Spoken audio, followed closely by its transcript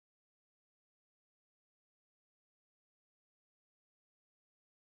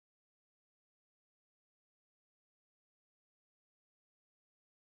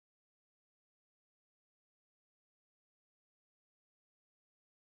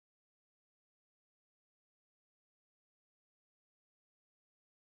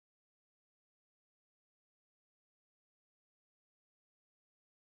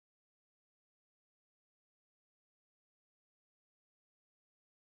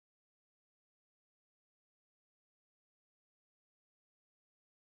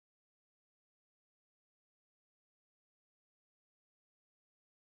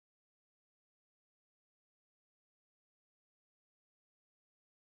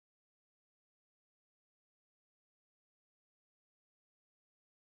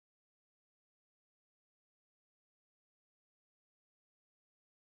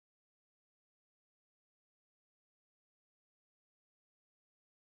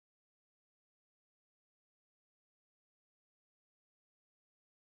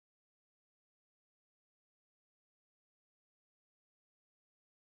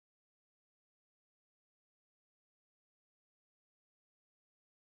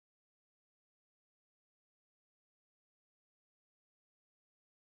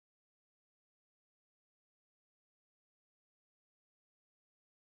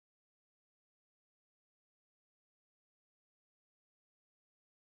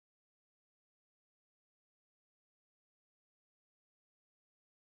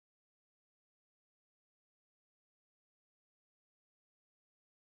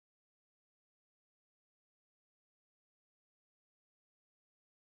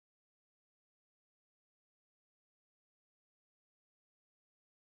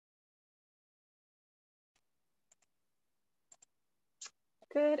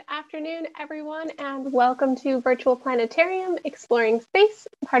Good afternoon, everyone, and welcome to Virtual Planetarium, Exploring Space,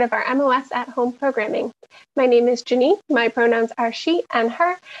 part of our MOS at Home programming. My name is Janine, my pronouns are she and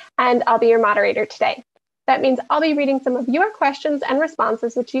her, and I'll be your moderator today. That means I'll be reading some of your questions and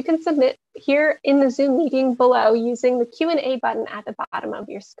responses, which you can submit here in the Zoom meeting below using the Q&A button at the bottom of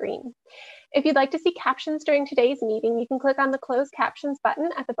your screen. If you'd like to see captions during today's meeting, you can click on the Closed Captions button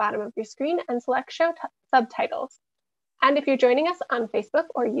at the bottom of your screen and select Show Subtitles. And if you're joining us on Facebook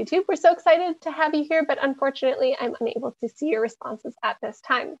or YouTube, we're so excited to have you here, but unfortunately, I'm unable to see your responses at this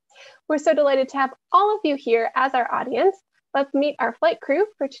time. We're so delighted to have all of you here as our audience. Let's meet our flight crew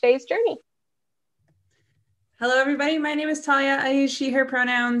for today's journey. Hello, everybody. My name is Talia. I use she, her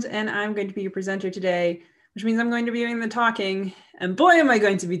pronouns, and I'm going to be your presenter today, which means I'm going to be doing the talking. And boy, am I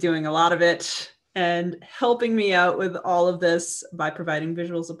going to be doing a lot of it. And helping me out with all of this by providing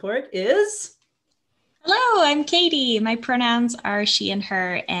visual support is... Hello, I'm Katie. My pronouns are she and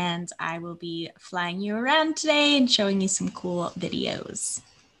her, and I will be flying you around today and showing you some cool videos.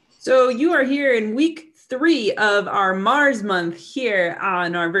 So you are here in week 3 of our Mars month here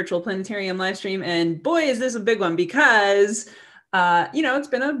on our virtual planetarium live stream. And boy, is this a big one because, it's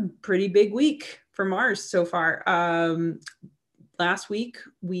been a pretty big week for Mars so far. Last week,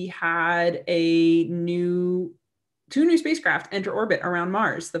 we had two new spacecraft enter orbit around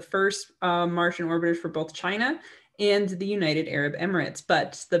Mars, the first Martian orbiters for both China and the United Arab Emirates.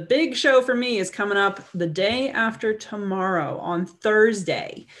 But the big show for me is coming up the day after tomorrow on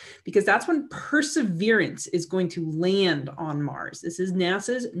Thursday, because that's when Perseverance is going to land on Mars. This is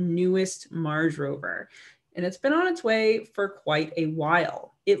NASA's newest Mars rover, and it's been on its way for quite a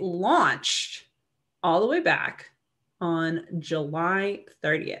while. It launched all the way back on July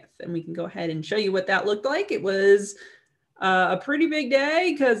 30th. And we can go ahead and show you what that looked like. It was a pretty big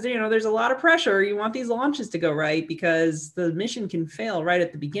day because, there's a lot of pressure. You want these launches to go right because the mission can fail right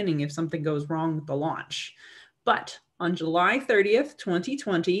at the beginning if something goes wrong with the launch. But on July 30th,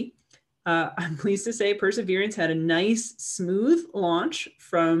 2020, I'm pleased to say Perseverance had a nice, smooth launch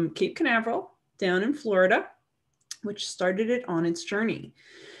from Cape Canaveral down in Florida, which started it on its journey.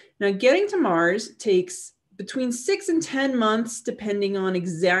 Now, getting to Mars takes between 6 and 10 months, depending on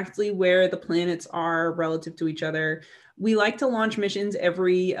exactly where the planets are relative to each other. We like to launch missions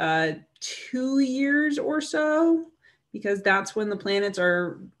every 2 years or so, because that's when the planets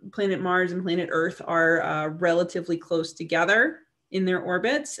planet Mars and planet Earth are relatively close together in their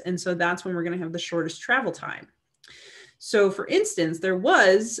orbits. And so that's when we're going to have the shortest travel time. So for instance, there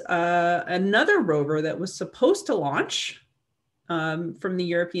was another rover that was supposed to launch from the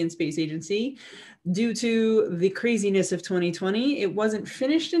European Space Agency. Due to the craziness of 2020, it wasn't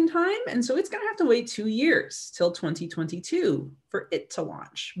finished in time. And so it's going to have to wait 2 years till 2022 for it to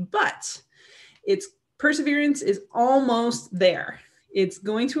launch. But its Perseverance is almost there. It's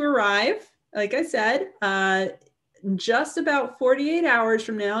going to arrive, like I said, just about 48 hours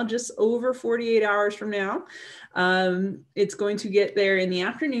from now, just over 48 hours from now. It's going to get there in the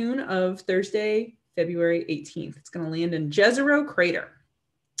afternoon of Thursday, February 18th. It's going to land in Jezero Crater.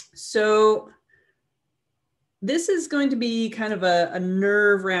 So this is going to be kind of a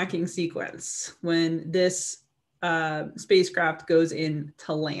nerve-wracking sequence when this spacecraft goes in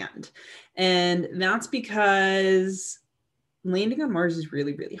to land. And that's because landing on Mars is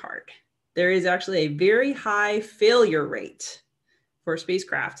really, really hard. There is actually a very high failure rate for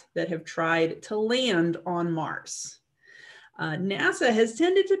spacecraft that have tried to land on Mars. NASA has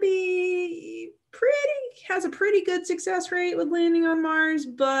tended to be has a pretty good success rate with landing on Mars,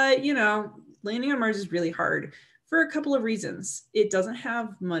 but landing on Mars is really hard for a couple of reasons. It doesn't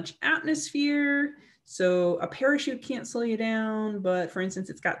have much atmosphere, so a parachute can't slow you down, but for instance,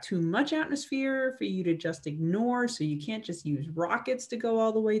 it's got too much atmosphere for you to just ignore, so you can't just use rockets to go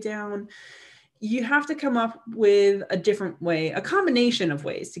all the way down. You have to come up with a different way, a combination of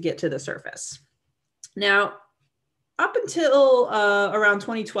ways to get to the surface. Now, up until around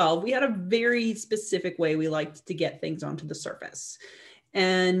 2012, we had a very specific way we liked to get things onto the surface.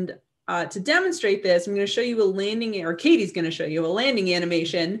 And to demonstrate this, I'm going to show you Katie's going to show you a landing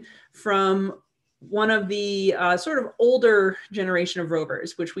animation from one of the sort of older generation of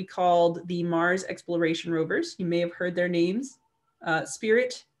rovers, which we called the Mars Exploration Rovers. You may have heard their names,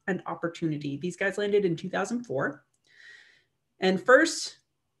 Spirit and Opportunity. These guys landed in 2004. And first,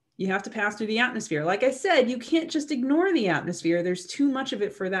 you have to pass through the atmosphere. Like I said, you can't just ignore the atmosphere. There's too much of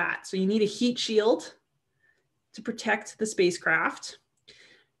it for that. So you need a heat shield to protect the spacecraft.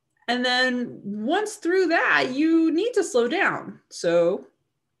 And then once through that, you need to slow down. So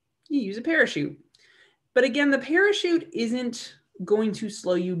you use a parachute. But again, the parachute isn't going to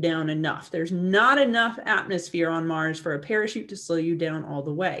slow you down enough. There's not enough atmosphere on Mars for a parachute to slow you down all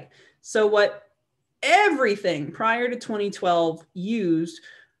the way. So what everything prior to 2012 used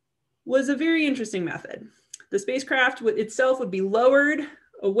was a very interesting method. The spacecraft itself would be lowered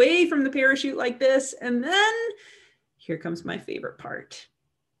away from the parachute like this, and then here comes my favorite part.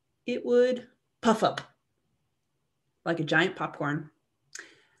 It would puff up like a giant popcorn,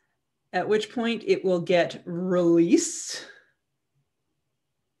 at which point it will get released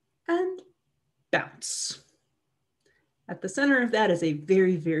and bounce. At the center of that is a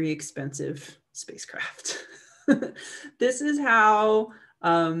very, very expensive spacecraft. This is how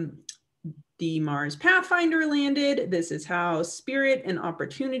the Mars Pathfinder landed. This is how Spirit and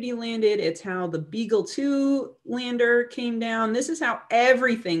Opportunity landed. It's how the Beagle 2 lander came down. This is how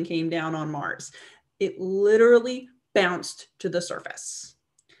everything came down on Mars. It literally bounced to the surface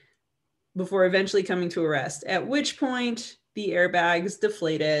before eventually coming to a rest, at which point the airbags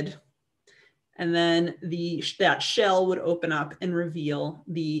deflated, and then that shell would open up and reveal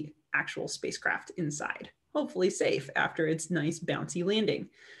the actual spacecraft inside, hopefully safe after its nice bouncy landing.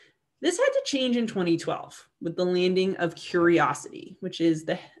 This had to change in 2012 with the landing of Curiosity, which was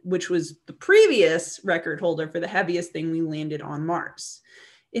the previous record holder for the heaviest thing we landed on Mars.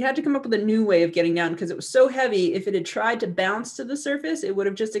 It had to come up with a new way of getting down because it was so heavy. If it had tried to bounce to the surface, it would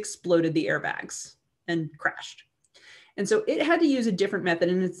have just exploded the airbags and crashed. And so it had to use a different method.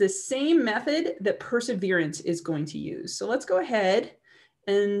 And it's the same method that Perseverance is going to use. So let's go ahead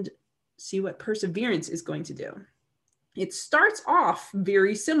and see what Perseverance is going to do. It starts off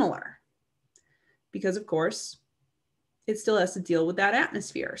very similar because, of course, it still has to deal with that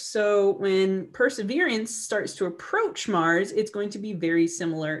atmosphere. So when Perseverance starts to approach Mars, it's going to be very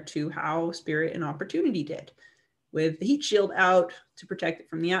similar to how Spirit and Opportunity did, with the heat shield out to protect it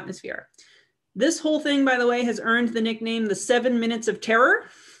from the atmosphere. This whole thing, by the way, has earned the nickname the 7 Minutes of Terror,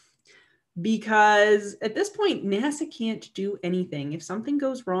 because at this point, NASA can't do anything. If something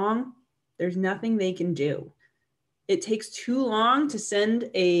goes wrong, there's nothing they can do. It takes too long to send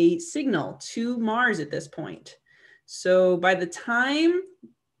a signal to Mars at this point. So by the time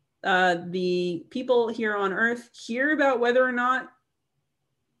the people here on Earth hear about whether or not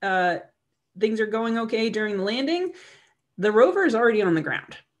things are going okay during the landing, the rover is already on the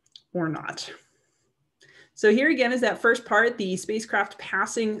ground or not. So here again is that first part, the spacecraft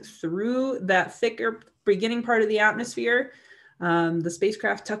passing through that thicker beginning part of the atmosphere, the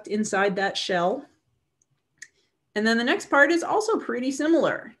spacecraft tucked inside that shell. And then the next part is also pretty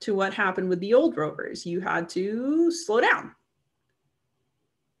similar to what happened with the old rovers. You had to slow down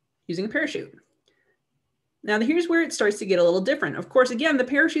using a parachute. Now here's where it starts to get a little different. Of course, again, the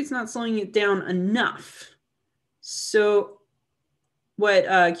parachute's not slowing it down enough. So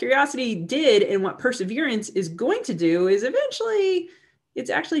what Curiosity did and what Perseverance is going to do is eventually, it's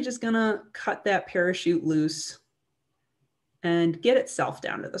actually just gonna cut that parachute loose and get itself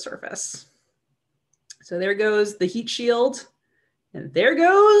down to the surface. So there goes the heat shield, and there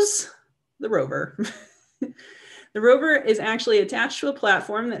goes the rover. The rover is actually attached to a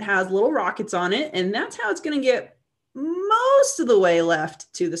platform that has little rockets on it, and that's how it's going to get most of the way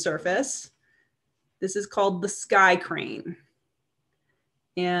left to the surface. This is called the sky crane.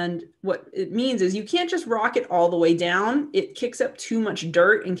 And what it means is you can't just rock it all the way down. It kicks up too much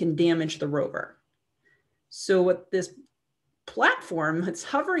dirt and can damage the rover. So what this platform, its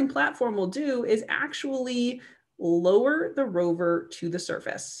hovering platform, will do is actually lower the rover to the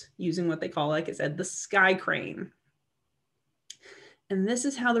surface using what they call, like I said, the sky crane. And this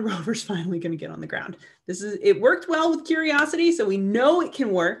is how the rover's finally going to get on the ground. It worked well with Curiosity, so we know it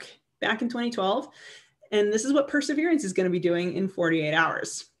can work back in 2012. And this is what Perseverance is going to be doing in 48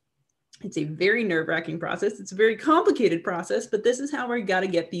 hours. It's a very nerve-wracking process. It's a very complicated process, but this is how we got to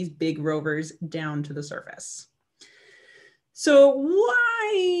get these big rovers down to the surface. So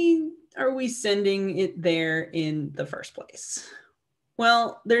why are we sending it there in the first place?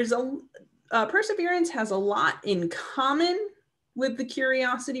 Well, Perseverance has a lot in common with the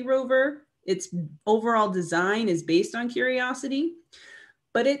Curiosity rover. Its overall design is based on Curiosity,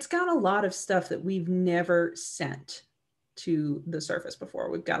 but it's got a lot of stuff that we've never sent to the surface before.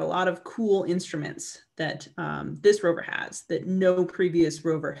 We've got a lot of cool instruments that this rover has that no previous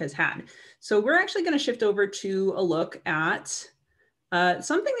rover has had. So we're actually going to shift over to a look at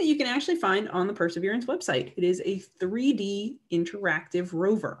something that you can actually find on the Perseverance website. It is a 3D interactive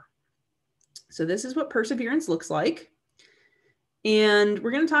rover. So this is what Perseverance looks like. And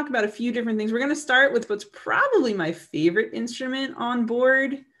we're going to talk about a few different things. We're going to start with what's probably my favorite instrument on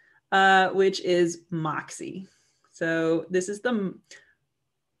board, which is MOXIE. So this is the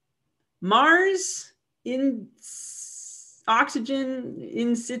Mars oxygen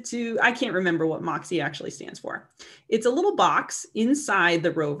in situ. I can't remember what MOXIE actually stands for. It's a little box inside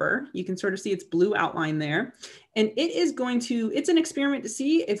the rover. You can sort of see its blue outline there. And it is it's an experiment to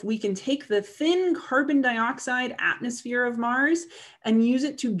see if we can take the thin carbon dioxide atmosphere of Mars and use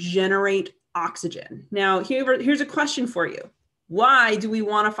it to generate oxygen. Now, here's a question for you. Why do we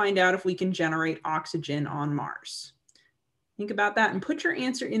want to find out if we can generate oxygen on Mars? Think about that and put your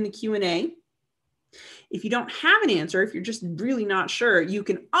answer in the Q&A. If you don't have an answer, if you're just really not sure, you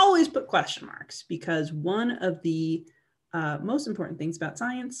can always put question marks, because one of the most important things about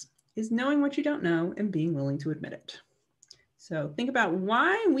science is knowing what you don't know and being willing to admit it. So think about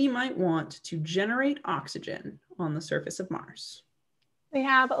why we might want to generate oxygen on the surface of Mars. We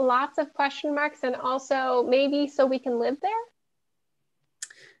have lots of question marks, and also maybe so we can live there.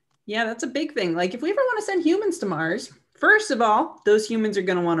 Yeah, that's a big thing. Like if we ever want to send humans to Mars, first of all, those humans are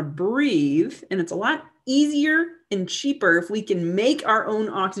going to want to breathe, and it's a lot easier and cheaper if we can make our own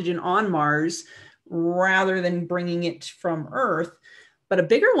oxygen on Mars rather than bringing it from Earth. But a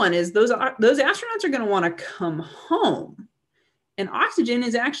bigger one is those astronauts are going to want to come home, and oxygen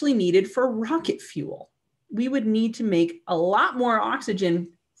is actually needed for rocket fuel. We would need to make a lot more oxygen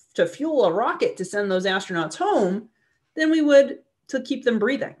to fuel a rocket to send those astronauts home than we would to keep them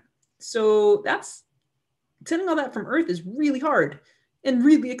breathing. So sending all that from Earth is really hard and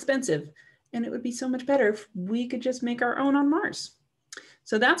really expensive. And it would be so much better if we could just make our own on Mars.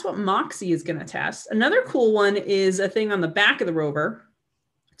 So that's what MOXIE is going to test. Another cool one is a thing on the back of the rover.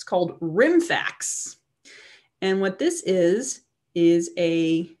 It's called RIMFAX. And what this is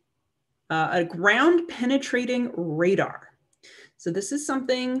a ground penetrating radar. So this is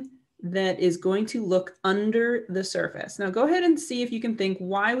something that is going to look under the surface. Now go ahead and see if you can think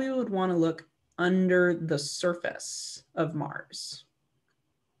why we would want to look under the surface of Mars.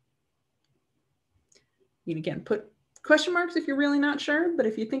 You can again put question marks if you're really not sure, but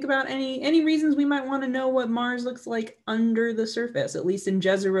if you think about any reasons we might want to know what Mars looks like under the surface, at least in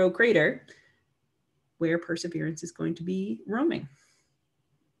Jezero crater, where Perseverance is going to be roaming.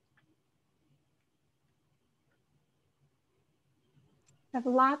 I have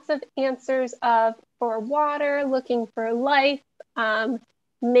lots of answers for water, looking for life.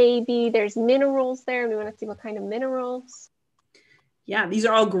 Maybe there's minerals there. We want to see what kind of minerals. Yeah, these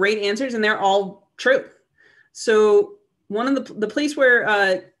are all great answers, and they're all true. So one of the place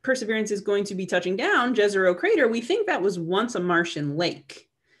where Perseverance is going to be touching down, Jezero crater, we think that was once a Martian lake.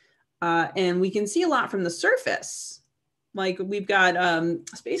 And we can see a lot from the surface. Like we've got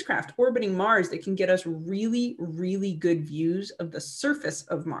spacecraft orbiting Mars that can get us really, really good views of the surface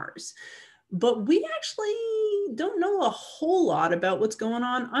of Mars. But we actually don't know a whole lot about what's going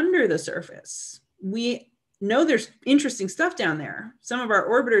on under the surface. We know there's interesting stuff down there. Some of our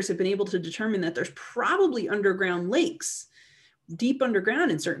orbiters have been able to determine that there's probably underground lakes, deep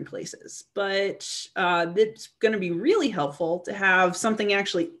underground in certain places. But it's going to be really helpful to have something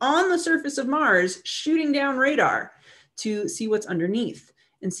actually on the surface of Mars shooting down radar to see what's underneath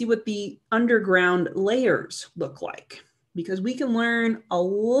and see what the underground layers look like, because we can learn a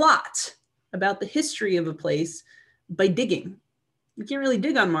lot about the history of a place by digging. You can't really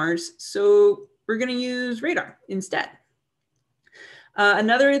dig on Mars, so we're going to use radar instead.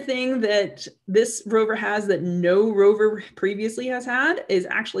 Another thing that this rover has that no rover previously has had is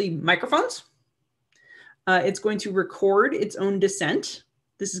actually microphones. It's going to record its own descent.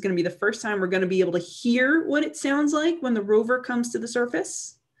 This is going to be the first time we're going to be able to hear what it sounds like when the rover comes to the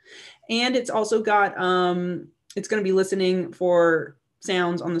surface. And it's also got, it's going to be listening for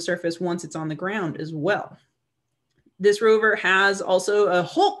sounds on the surface once it's on the ground as well. This rover has also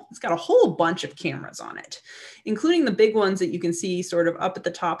it's got a whole bunch of cameras on it, including the big ones that you can see sort of up at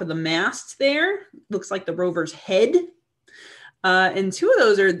the top of the mast there. Looks like the rover's head. And two of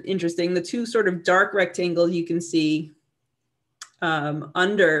those are interesting. The two sort of dark rectangles you can see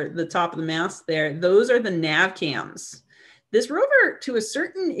under the top of the mast there, those are the nav cams. This rover, to a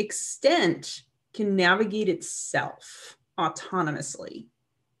certain extent, can navigate itself autonomously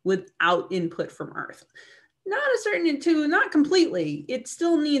without input from Earth. Not completely. It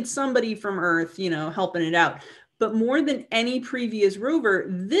still needs somebody from Earth, helping it out. But more than any previous rover,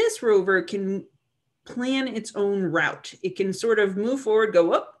 this rover can plan its own route. It can sort of move forward,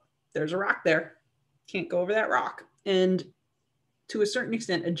 go, oh, there's a rock there. Can't go over that rock. And to a certain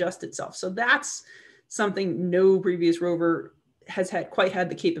extent, adjust itself. So that's something no previous rover has quite had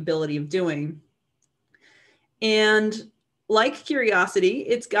the capability of doing. And like Curiosity,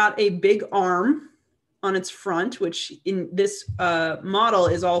 it's got a big arm on its front, which in this model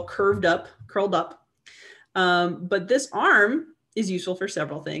is all curled up. But this arm is useful for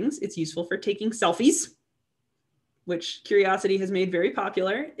several things. It's useful for taking selfies. which Curiosity has made very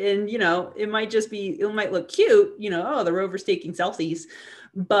popular. And, you know, it might look cute, you know, oh, the rover's taking selfies,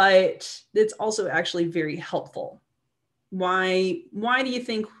 but it's also actually very helpful. Why do you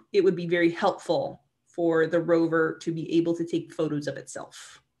think it would be very helpful for the rover to be able to take photos of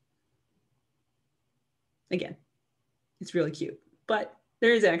itself? Again, it's really cute, but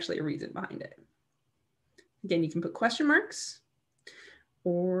there is actually a reason behind it. Again, you can put question marks,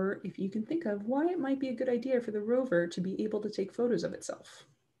 or if you can think of why it might be a good idea for the rover to be able to take photos of itself.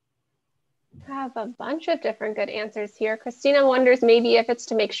 I have a bunch of different good answers here. Christina wonders maybe if it's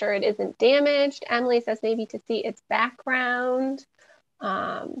to make sure it isn't damaged. Emily says maybe to see its background.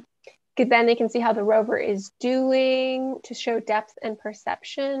 Because then they can see how the rover is doing to show depth and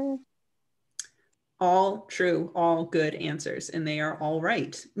perception. All true, all good answers, and they are all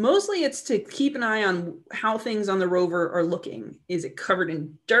right. Mostly it's to keep an eye on how things on the rover are looking. Is it covered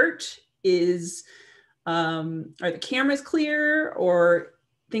in dirt? Are the cameras clear, or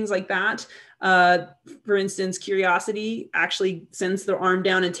things like that? For instance, Curiosity actually sends their arm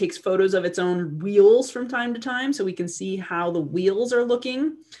down and takes photos of its own wheels from time to time, so we can see how the wheels are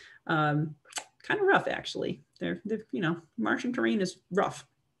looking. Kind of rough, actually. They're, you know, Martian terrain is rough.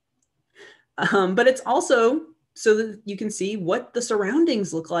 But it's also so that you can see what the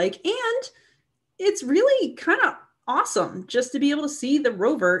surroundings look like. And it's really kind of awesome just to be able to see the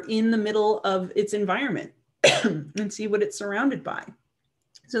rover in the middle of its environment and see what it's surrounded by.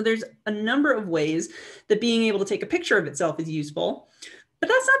 So there's a number of ways that being able to take a picture of itself is useful, but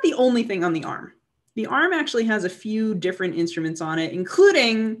that's not the only thing on the arm. The arm actually has a few different instruments on it,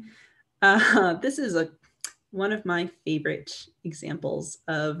 including, this is one of my favorite examples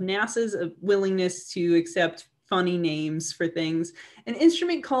of NASA's willingness to accept funny names for things, an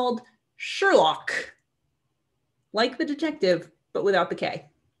instrument called Sherlock, like the detective, but without the K.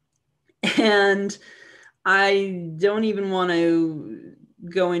 And I don't even want to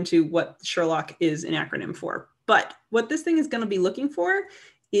go into what Sherlock is an acronym for, but what this thing is going to be looking for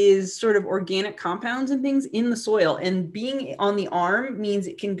is sort of organic compounds and things in the soil. And being on the arm means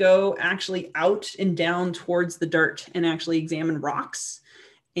it can go actually out and down towards the dirt and actually examine rocks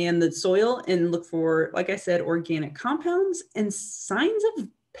and the soil and look for, like I said, organic compounds and signs of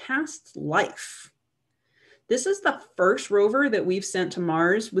past life. This is the first rover that we've sent to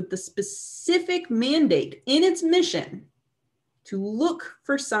Mars with the specific mandate in its mission to look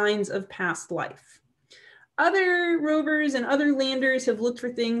for signs of past life. Other rovers and other landers have looked for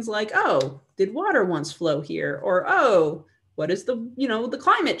things like, oh, did water once flow here? Or, oh, what has the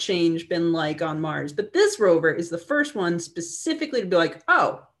climate change been like on Mars? But this rover is the first one specifically to be like,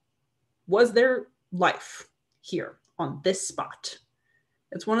 oh, was there life here on this spot?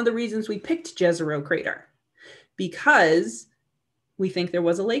 That's one of the reasons we picked Jezero Crater, because we think there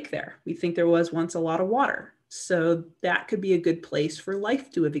was a lake there. We think there was once a lot of water. So that could be a good place for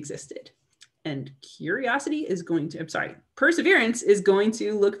life to have existed. And Perseverance is going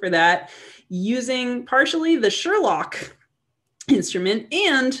to look for that using partially the Sherlock instrument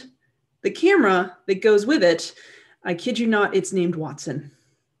and the camera that goes with it. I kid you not, it's named Watson.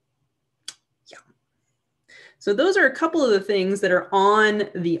 Yeah. So those are a couple of the things that are on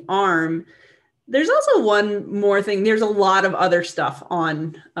the arm. There's also one more thing. There's a lot of other stuff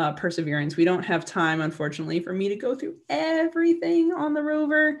on Perseverance. We don't have time, unfortunately, for me to go through everything on the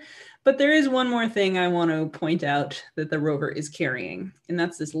rover. But there is one more thing I want to point out that the rover is carrying. And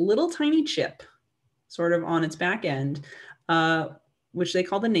that's this little tiny chip sort of on its back end, which they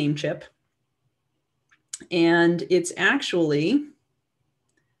call the name chip. And it's actually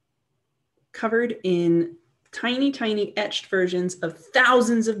covered in tiny, tiny etched versions of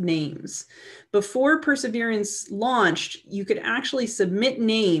thousands of names. Before Perseverance launched, you could actually submit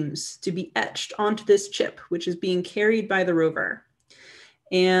names to be etched onto this chip, which is being carried by the rover.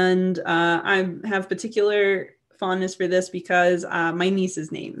 And I have particular fondness for this because my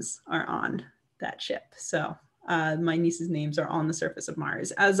niece's names are on that chip. So my niece's names are on the surface of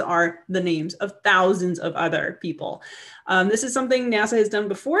Mars, as are the names of thousands of other people. This is something NASA has done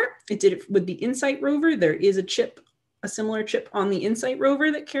before. It did it with the InSight rover. There is a similar chip on the InSight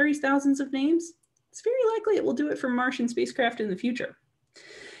rover that carries thousands of names. It's very likely it will do it for Martian spacecraft in the future.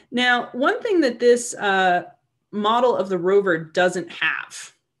 Now, one thing that this model of the rover doesn't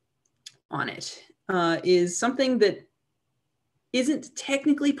have on it is something that isn't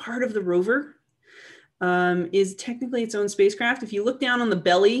technically part of the rover, is technically its own spacecraft. If you look down on the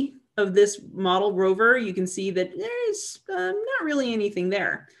belly of this model rover, you can see that there's not really anything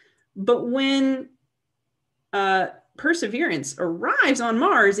there. But when Perseverance arrives on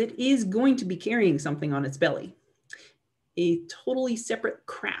Mars, it is going to be carrying something on its belly, a totally separate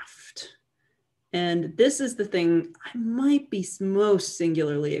craft. And this is the thing I might be most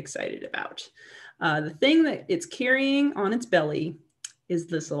singularly excited about. The thing that it's carrying on its belly is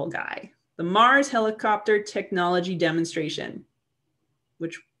this little guy, the Mars Helicopter Technology Demonstration,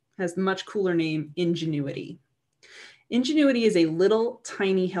 which has the much cooler name, Ingenuity. Ingenuity is a little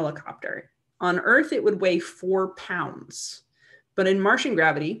tiny helicopter. On Earth, it would weigh 4 pounds. But in Martian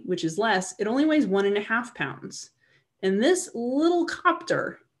gravity, which is less, it only weighs 1.5 pounds. And this little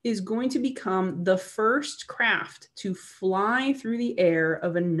copter is going to become the first craft to fly through the air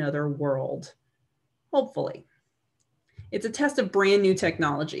of another world. Hopefully. It's a test of brand new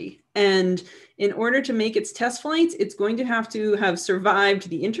technology. And in order to make its test flights, it's going to have survived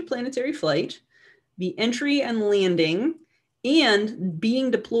the interplanetary flight, the entry and landing, and being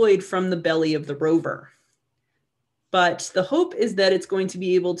deployed from the belly of the rover. But the hope is that it's going to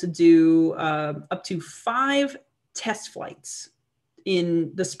be able to do up to 5 test flights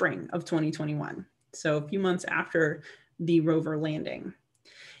in the spring of 2021. So a few months after the rover landing.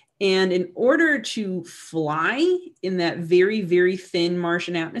 And in order to fly in that very, very thin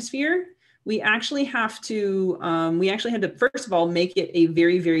Martian atmosphere, we actually had to, first of all, make it a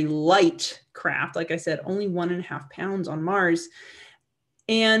very, very light craft. Like I said, only 1.5 pounds on Mars.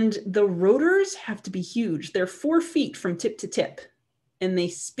 And the rotors have to be huge. They're 4 feet from tip to tip, and they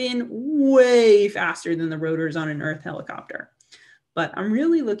spin way faster than the rotors on an Earth helicopter. But I'm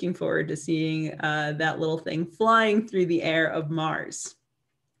really looking forward to seeing that little thing flying through the air of Mars.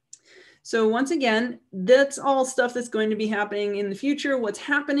 So once again, that's all stuff that's going to be happening in the future. What's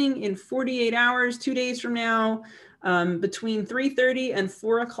happening in 48 hours, 2 days from now, between 3:30 and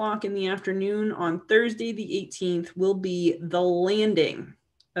 4 o'clock in the afternoon on Thursday, the 18th, will be the landing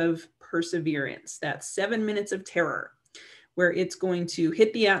of Perseverance. That's 7 minutes of terror, where it's going to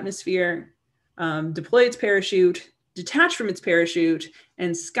hit the atmosphere, deploy its parachute, detach from its parachute,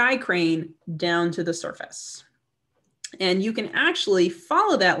 and sky crane down to the surface. And you can actually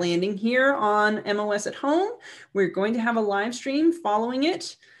follow that landing here on MOS at Home. We're going to have a live stream following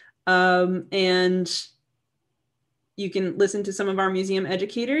it. And you can listen to some of our museum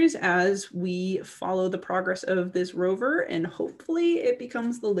educators as we follow the progress of this rover. And hopefully it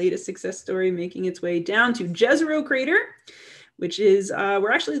becomes the latest success story, making its way down to Jezero Crater, which is,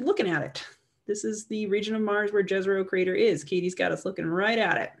 we're actually looking at it. This is the region of Mars where Jezero Crater is. Katie's got us looking right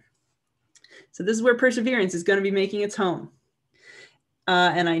at it. So this is where Perseverance is going to be making its home.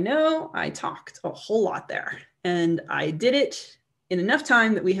 And I know I talked a whole lot there, and I did it in enough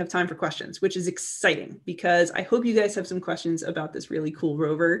time that we have time for questions, which is exciting because I hope you guys have some questions about this really cool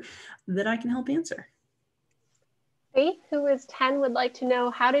rover that I can help answer. Faith, who is 10, would like to know,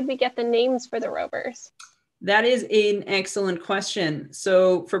 how did we get the names for the rovers? That is an excellent question.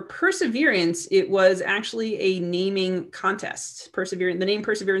 So for Perseverance, it was actually a naming contest. The name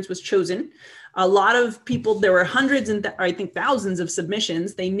Perseverance was chosen. A lot of people, there were hundreds and I think thousands of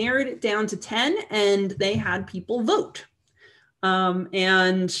submissions. They narrowed it down to 10 and they had people vote.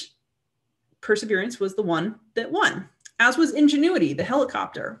 And Perseverance was the one that won, as was Ingenuity. The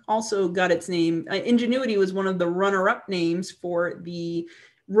helicopter also got its name. Ingenuity was one of the runner-up names for the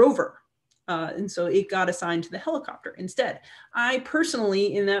rover. And so it got assigned to the helicopter instead. I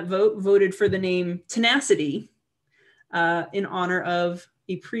personally, in that vote, voted for the name Tenacity in honor of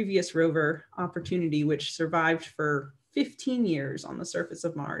a previous rover, Opportunity, which survived for 15 years on the surface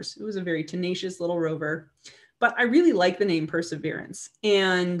of Mars. It was a very tenacious little rover, but I really like the name Perseverance.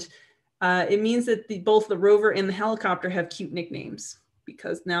 And it means that both the rover and the helicopter have cute nicknames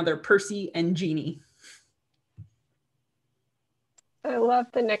because now they're Percy and Jeannie. I love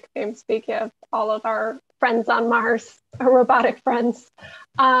the nickname. Speaking of all of our friends on Mars, our robotic friends.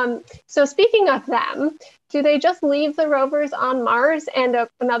 So speaking of them, do they just leave the rovers on Mars? And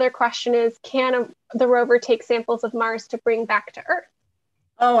another question is, can the rover take samples of Mars to bring back to Earth?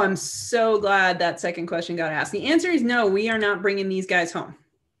 Oh, I'm so glad that second question got asked. The answer is no, we are not bringing these guys home.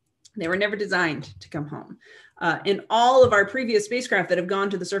 They were never designed to come home. And all of our previous spacecraft that have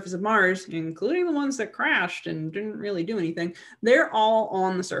gone to the surface of Mars, including the ones that crashed and didn't really do anything, they're all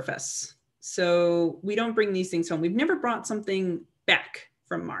on the surface. So we don't bring these things home. We've never brought something back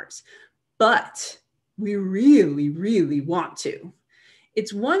from Mars, but we really, really want to.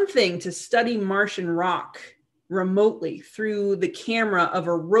 It's one thing to study Martian rock remotely through the camera of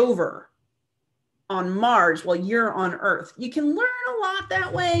a rover on Mars while you're on Earth. You can learn a lot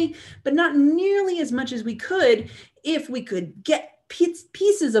that way, but not nearly as much as we could if we could get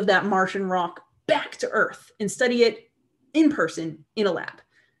pieces of that Martian rock back to Earth and study it in person in a lab.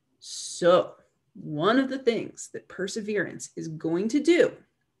 So one of the things that Perseverance is going to do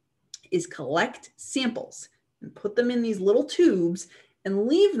is collect samples and put them in these little tubes and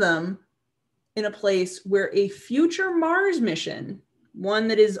leave them in a place where a future Mars mission, one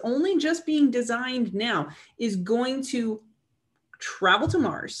that is only just being designed now, is going to travel to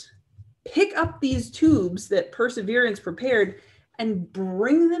Mars, pick up these tubes that Perseverance prepared, and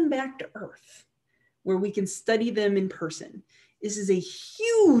bring them back to Earth, where we can study them in person. This is a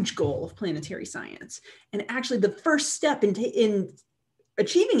huge goal of planetary science. And actually the first step in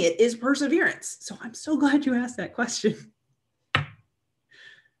achieving it is Perseverance. So I'm so glad you asked that question.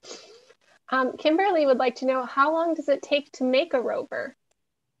 Kimberly would like to know, how long does it take to make a rover?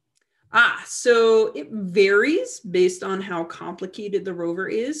 So it varies based on how complicated the rover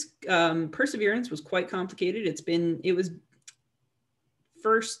is. Perseverance was quite complicated. It was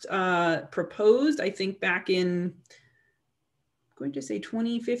first proposed, I think, back in, I'm going to say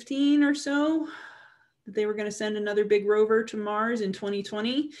 2015 or so, that they were going to send another big rover to Mars in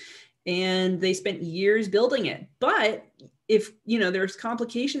 2020, and they spent years building it. But if there's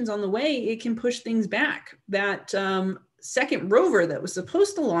complications on the way, it can push things back. That second rover that was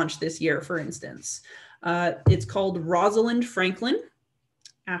supposed to launch this year, for instance, it's called Rosalind Franklin,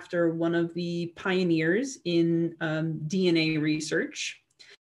 after one of the pioneers in DNA research.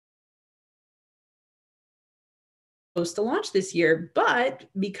 Supposed to launch this year, but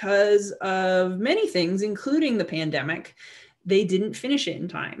because of many things, including the pandemic, they didn't finish it in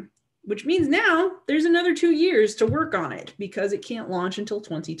time, which means now there's another 2 years to work on it because it can't launch until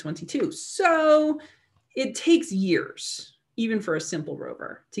 2022. So it takes years, even for a simple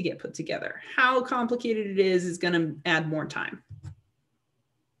rover, to get put together. How complicated it is going to add more time.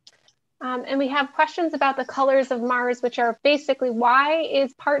 And we have questions about the colors of Mars, which are basically, why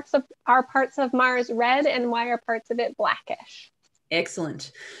are parts of Mars red and why are parts of it blackish?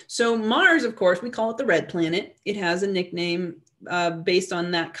 Excellent. So Mars, of course, we call it the red planet. It has a nickname based on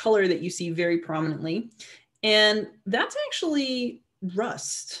that color that you see very prominently. And that's actually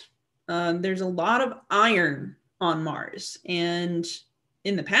rust. There's a lot of iron on Mars. And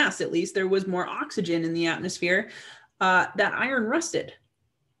in the past, at least, there was more oxygen in the atmosphere. That iron rusted.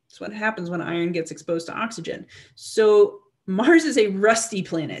 That's what happens when iron gets exposed to oxygen. So Mars is a rusty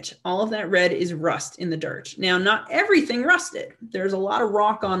planet. All of that red is rust in the dirt. Now, not everything rusted. There's a lot of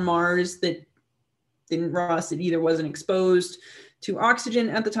rock on Mars that didn't rust. It either wasn't exposed to oxygen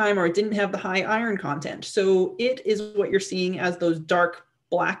at the time or it didn't have the high iron content. So it is what you're seeing as those dark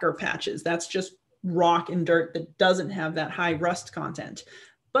blacker patches. That's just rock and dirt that doesn't have that high rust content.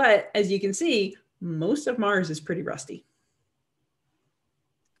 But as you can see, most of Mars is pretty rusty.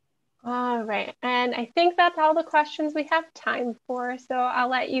 All right, and I think that's all the questions we have time for. So I'll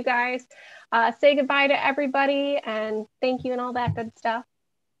let you guys say goodbye to everybody and thank you and all that good stuff.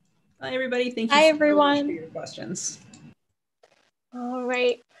 Bye, everybody. Thank you Hi, so everyone. much for your questions. All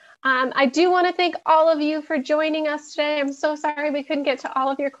right. I do want to thank all of you for joining us today. I'm so sorry we couldn't get to all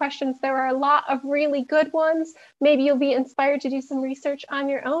of your questions. There were a lot of really good ones. Maybe you'll be inspired to do some research on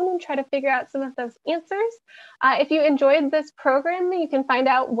your own and try to figure out some of those answers. If you enjoyed this program, you can find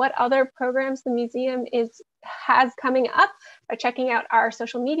out what other programs the museum has coming up by checking out our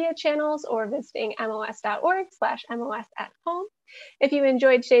social media channels or visiting mos.org/mos@home. If you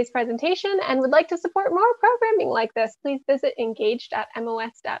enjoyed today's presentation and would like to support more programming like this, please visit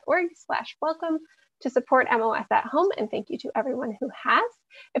engage.mos.org/welcome to support MOS at Home, and thank you to everyone who has.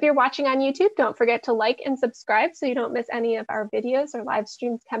 If you're watching on YouTube, don't forget to like and subscribe so you don't miss any of our videos or live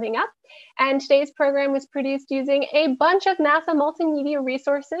streams coming up. And today's program was produced using a bunch of NASA multimedia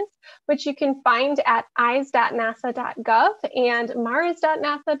resources, which you can find at eyes.nasa.gov and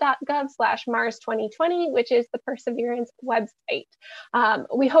mars.nasa.gov/Mars2020, which is the Perseverance website.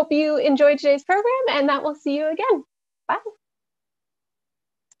 We hope you enjoyed today's program and that we'll see you again. Bye.